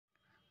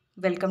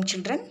Welcome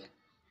children.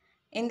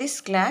 In this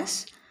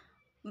class,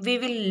 we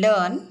will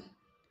learn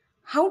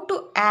how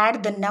to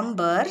add the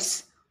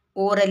numbers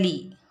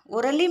orally.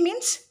 Orally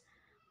means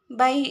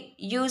by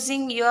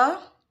using your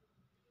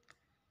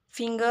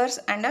fingers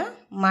and a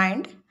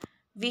mind,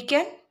 we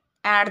can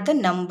add the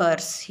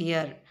numbers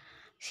here.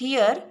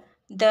 Here,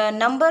 the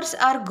numbers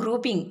are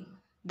grouping.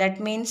 That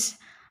means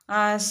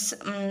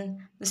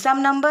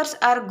some numbers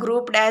are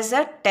grouped as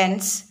a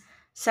tens,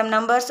 some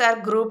numbers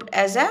are grouped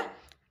as a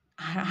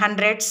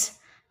hundreds,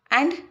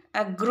 and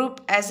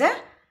grouped as a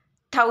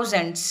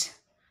thousands.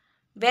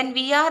 When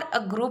we are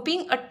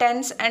grouping a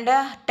tens and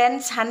a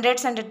tens,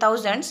 hundreds and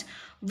thousands,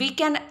 we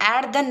can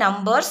add the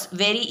numbers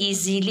very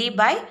easily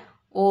by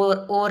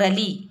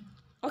orally.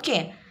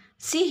 Okay,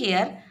 see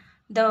here,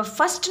 the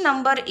first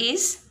number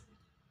is,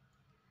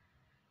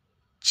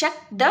 check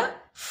the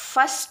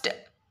first,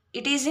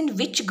 it is in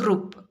which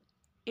group?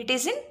 It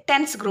is in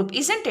tens group,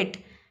 isn't it?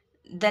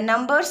 The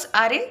numbers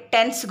are in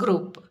tens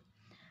group.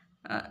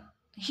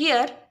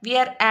 Here we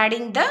are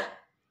adding the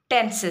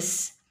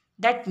tenses.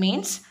 That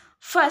means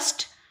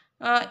first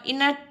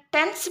in a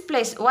tens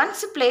place,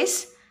 ones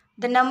place,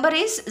 the number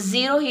is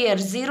 0 here,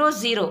 0,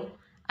 0.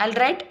 I'll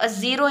write a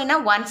 0 in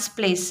a ones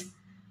place.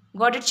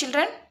 Got it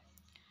children?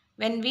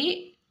 When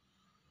we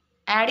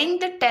adding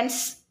the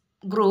tens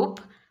group,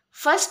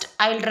 first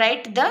I'll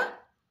write the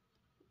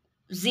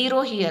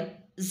 0 here,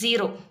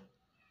 0.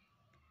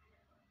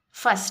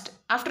 First,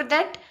 after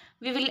that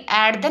we will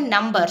add the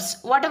numbers.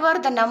 Whatever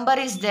the number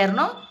is there,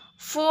 no?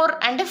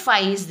 4 and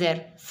 5 is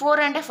there.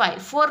 4 and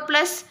 5. 4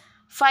 plus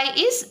 5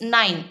 is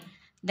 9.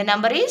 The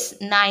number is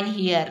 9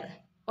 here.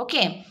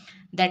 Okay.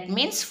 That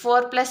means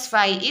 4 plus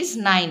 5 is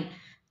 9.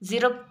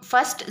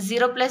 First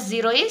 0 plus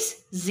 0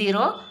 is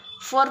 0.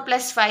 4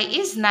 plus 5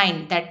 is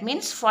 9. That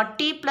means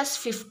 40 plus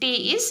 50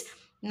 is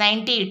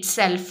 90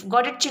 itself.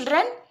 Got it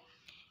children?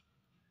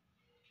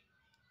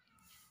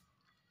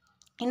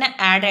 In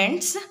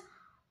addends,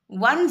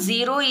 1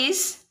 0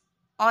 is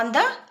on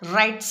the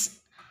right.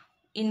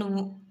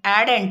 In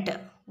addend,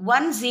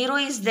 1 0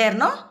 is there,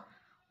 no?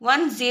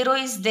 1 0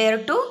 is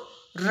there to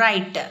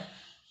right.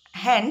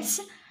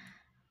 Hence,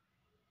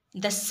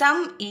 the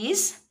sum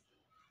is,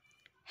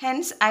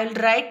 hence I will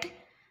write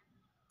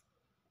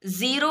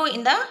 0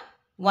 in the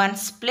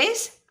ones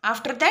place.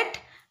 After that,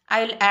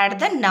 I will add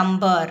the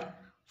number.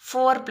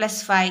 4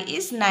 plus 5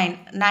 is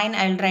 9. 9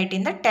 I will write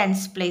in the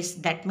tens place.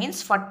 That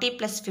means 40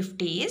 plus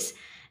 50 is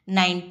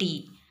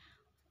 90.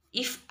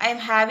 If I am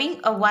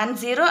having a 1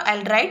 0, I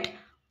will write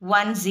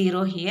 1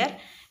 0 here.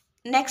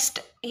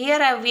 Next,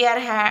 here we are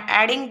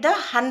adding the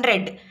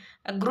 100.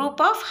 A group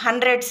of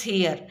hundreds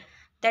here.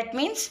 That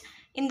means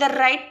in the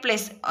right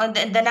place,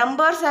 the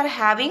numbers are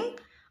having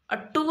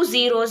 2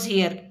 zeros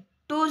here.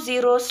 2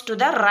 zeros to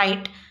the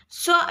right.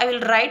 So I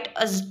will write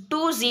as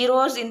 2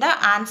 zeros in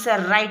the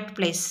answer right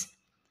place.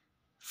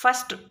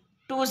 First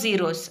 2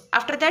 zeros.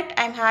 After that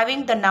I am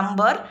having the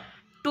number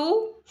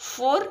 2,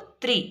 4,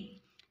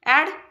 3.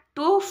 Add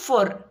 2,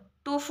 4.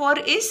 2, 4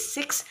 is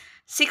 6.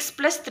 6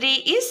 plus 3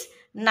 is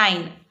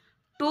 9.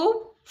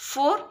 2,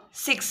 4,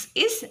 6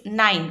 is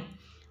 9.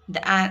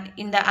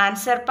 In the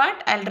answer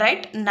part I will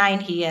write 9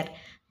 here.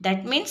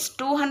 That means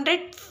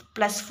 200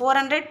 plus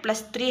 400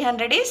 plus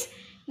 300 is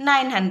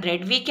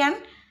 900. We can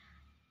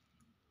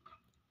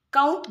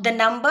count the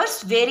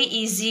numbers very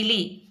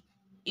easily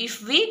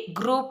if we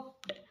group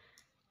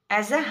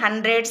as a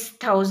hundreds,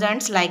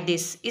 thousands like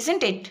this,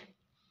 isn't it?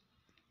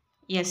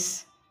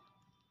 Yes.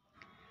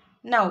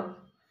 Now,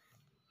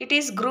 it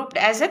is grouped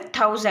as a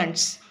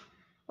thousands.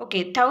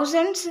 Okay,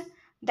 thousands,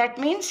 that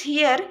means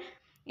here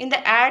in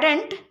the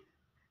addend,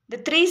 the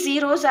 3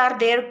 zeros are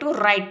there to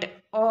right,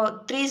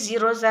 or 3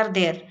 zeros are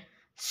there.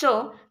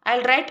 So,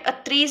 I'll write a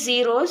 3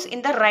 zeros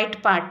in the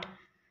right part.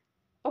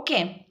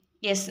 Okay,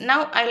 yes,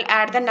 now I'll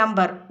add the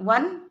number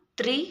 1,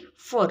 3,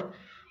 4.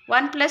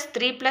 1 plus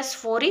 3 plus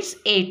 4 is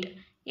 8.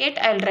 8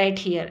 I will write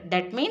here.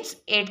 That means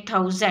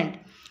 8,000.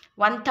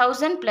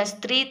 1,000 plus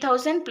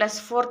 3,000 plus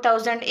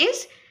 4,000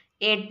 is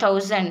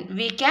 8,000.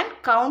 We can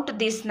count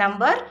this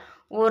number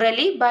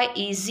orally by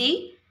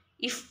easy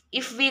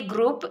if we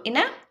group in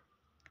a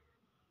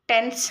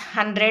tens,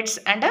 hundreds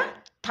and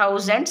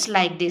thousands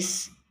like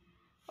this.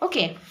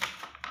 Okay.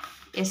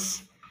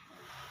 Yes.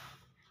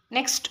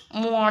 Next,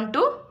 move on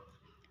to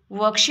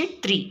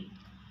worksheet 3.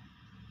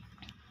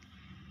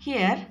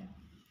 Here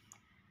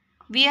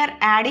we are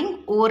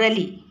adding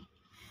orally.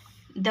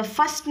 The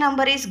first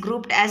number is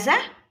grouped as a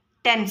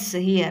tens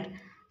here.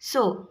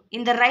 So,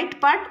 in the right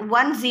part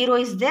 1 0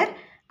 is there.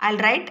 I'll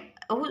write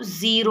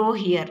 0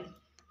 here.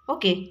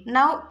 Okay,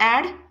 now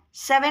add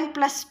 7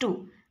 plus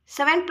 2.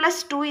 7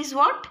 plus 2 is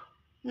what?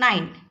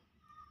 9.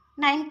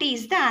 90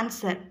 is the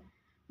answer.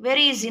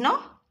 Very easy,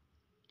 no?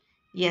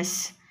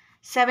 Yes.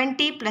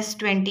 70 plus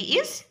 20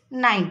 is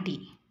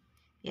 90.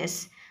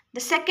 Yes.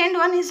 The second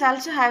one is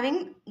also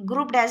having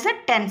grouped as a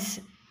tens.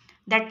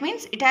 That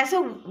means it has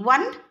a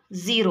 1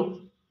 0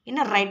 in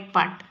a right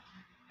part.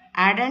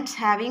 Addends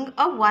having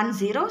a 1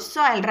 0.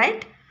 So I'll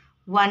write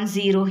 1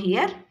 0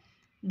 here.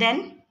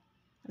 Then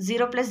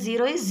 0 plus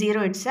 0 is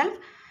 0 itself.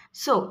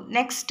 So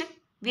next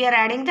we are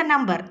adding the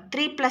number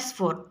 3 plus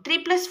 4. 3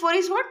 plus 4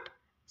 is what?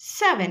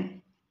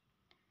 7.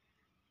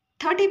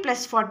 30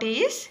 plus 40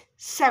 is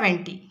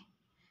 70.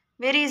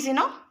 Very easy,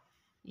 no?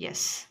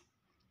 Yes.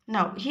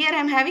 Now here I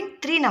am having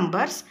three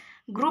numbers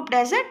grouped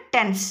as a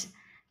tens.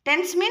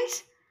 Tens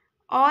means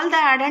all the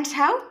addends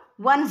have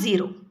 1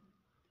 0.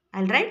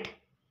 I'll write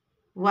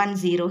 1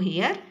 0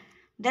 here.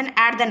 Then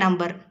add the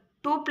number.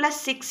 2 plus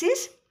 6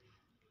 is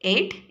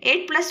 8.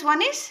 8 plus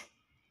 1 is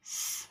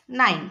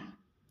 9.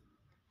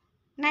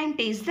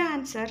 90 is the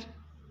answer.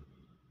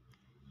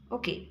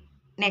 Okay.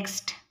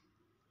 Next.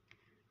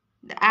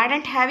 The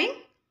addend having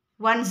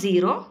 1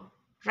 0.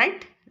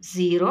 Right?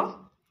 0.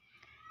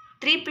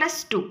 3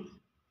 plus 2.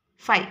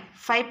 5.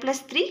 5 plus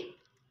 3.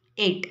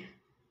 8.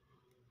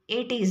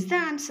 8 is the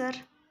answer.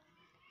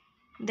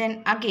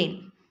 Then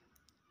again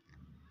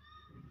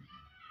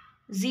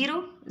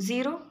 0,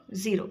 0,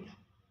 0.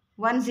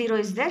 1 0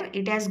 is there.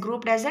 It has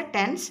grouped as a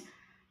tens.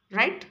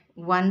 Right?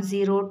 1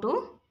 0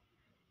 to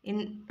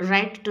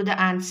right to the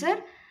answer.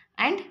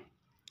 And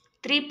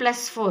 3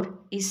 plus 4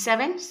 is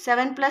 7.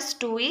 7 plus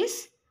 2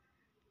 is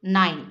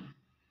 9.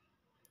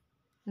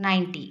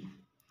 90.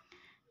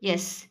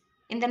 Yes.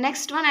 In the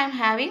next one I am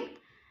having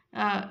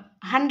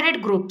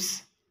 100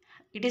 groups.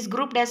 It is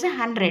grouped as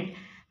 100.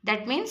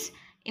 That means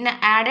in an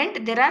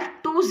addend there are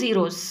 2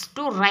 zeros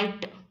to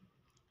right.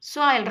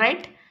 So I will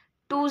write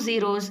 2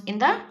 zeros in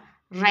the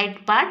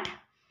right part.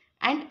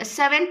 And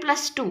 7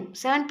 plus 2.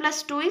 7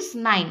 plus 2 is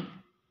 9.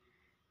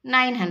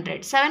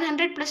 900.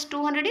 700 plus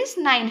 200 is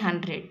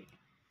 900.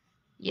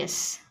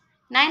 Yes.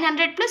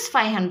 900 plus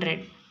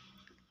 500.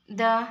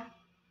 The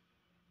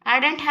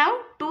addend have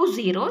 2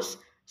 zeros.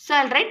 So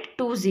I will write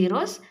 2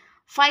 zeros.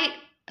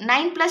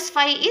 9 plus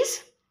 5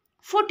 is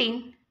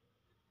 14.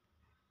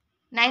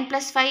 9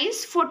 plus 5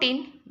 is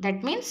 14.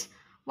 That means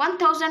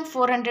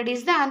 1400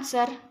 is the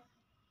answer.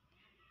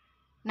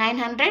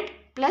 900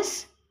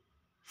 plus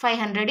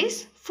 500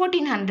 is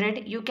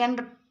 1400. You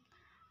can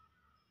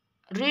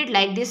read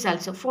like this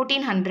also.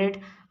 1400.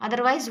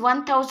 Otherwise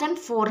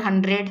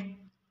 1400.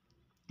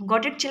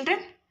 Got it, children?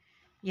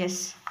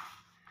 Yes.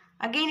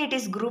 Again it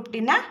is grouped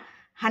in a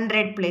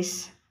 100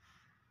 place.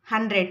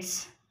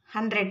 Hundreds.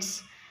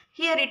 Hundreds.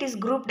 Here it is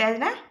grouped as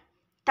a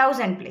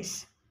 1000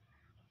 place.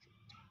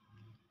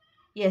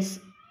 Yes.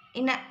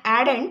 In a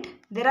addend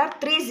there are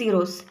 3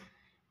 zeros.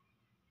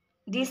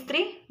 These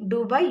three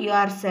do by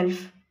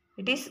yourself.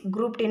 It is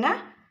grouped in a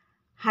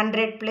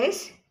 100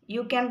 place.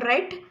 You can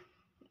write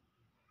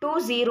 2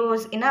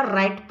 zeros in a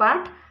right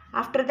part.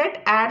 After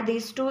that add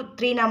these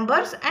three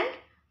numbers and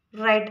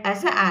write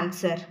as an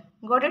answer.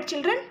 Got it,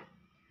 children?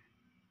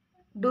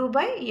 Do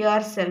by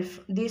yourself.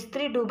 These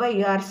three do by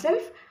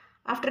yourself.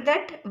 After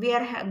that we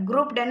are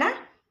grouped in a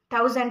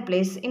 1000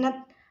 place. In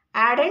a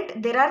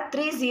addend there are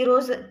 3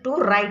 zeros to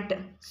write.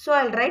 So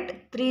I will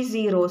write 3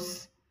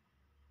 zeros.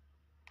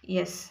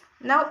 Yes.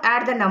 Now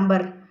add the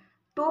number.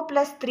 2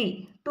 plus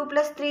 3. 2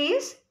 plus 3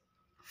 is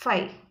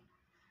 5.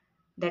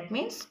 That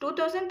means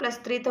 2000 plus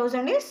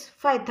 3000 is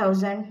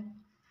 5000.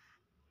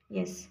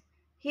 Yes.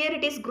 Here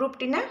it is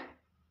grouped in a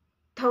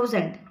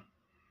 1000.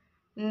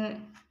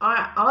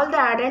 All the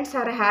addends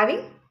are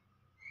having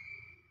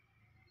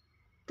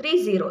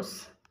 3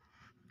 zeros.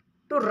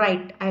 To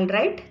write, I will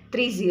write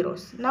 3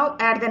 zeros. Now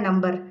add the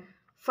number.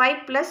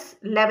 5 plus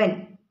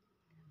 11.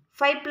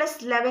 5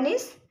 plus 11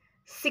 is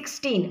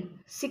 16.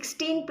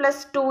 16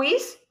 plus 2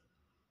 is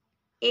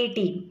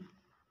 18.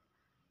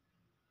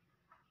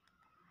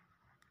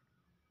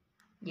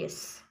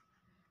 Yes.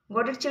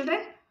 Got it, children?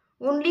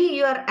 Only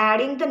you are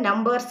adding the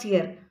numbers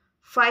here.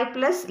 5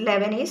 plus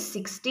 11 is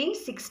 16.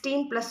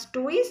 16 plus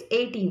 2 is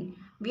 18.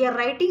 We are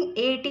writing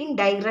 18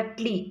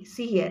 directly.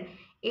 See here.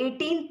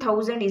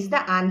 18,000 is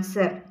the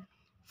answer.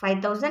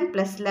 5,000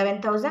 plus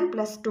 11,000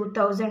 plus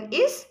 2,000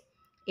 is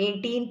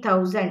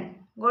 18,000.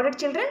 Got it,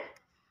 children?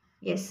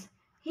 Yes.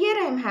 Here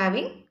I am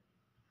having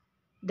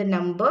the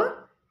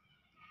number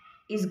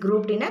is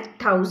grouped in a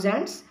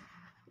thousands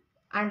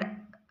and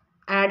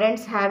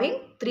addends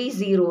having 3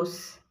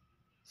 zeros.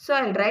 So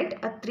I will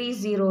write a 3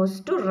 zeros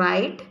to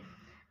right,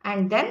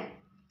 and then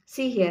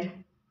see here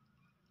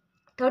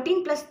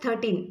 13 plus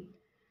 13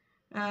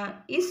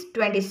 is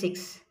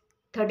 26.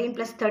 13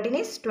 plus 13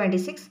 is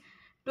 26.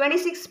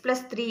 26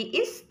 plus 3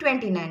 is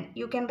 29.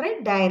 You can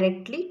write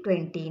directly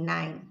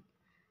 29.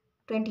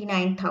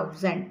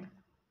 29,000.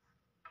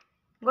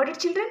 Got it,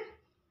 children?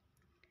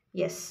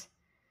 Yes.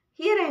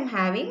 Here I am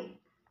having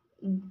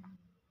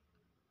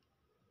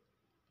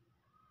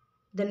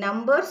the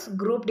numbers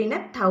grouped in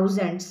a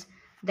thousands.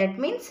 That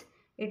means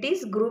it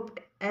is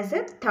grouped as a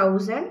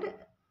 1000.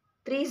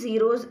 3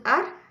 zeros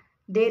are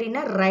there in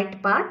a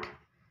right part.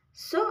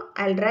 So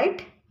I'll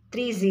write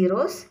 3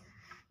 zeros.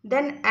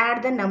 Then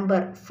add the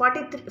number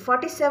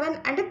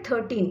 47 and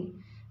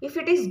 13. If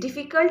it is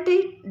difficult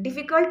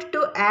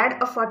to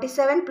add a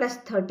 47 plus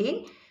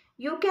 13,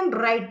 you can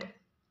write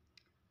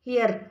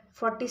here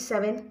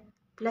 47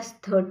 plus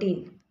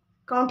 13.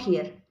 Count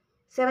here.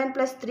 7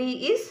 plus 3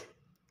 is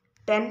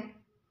 10.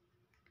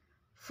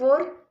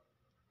 4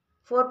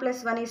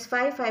 plus 1 is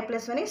 5. 5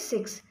 plus 1 is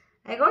 6.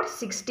 I got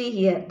 60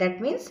 here.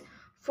 That means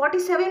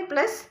 47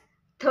 plus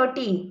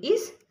 13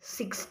 is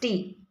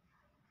 60.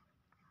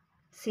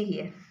 See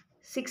here.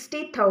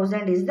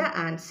 60,000 is the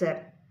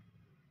answer.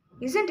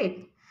 Isn't it?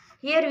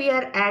 Here we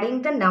are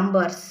adding the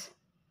numbers.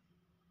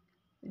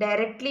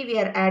 Directly we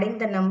are adding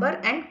the number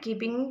and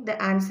keeping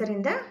the answer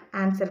in the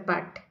answer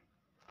part.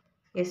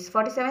 Yes,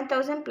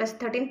 47,000 plus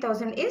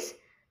 13,000 is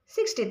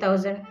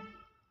 60,000.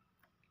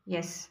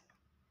 Yes.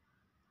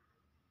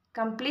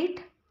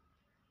 Complete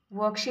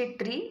worksheet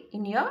 3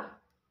 in your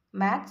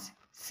maths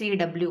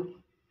CW.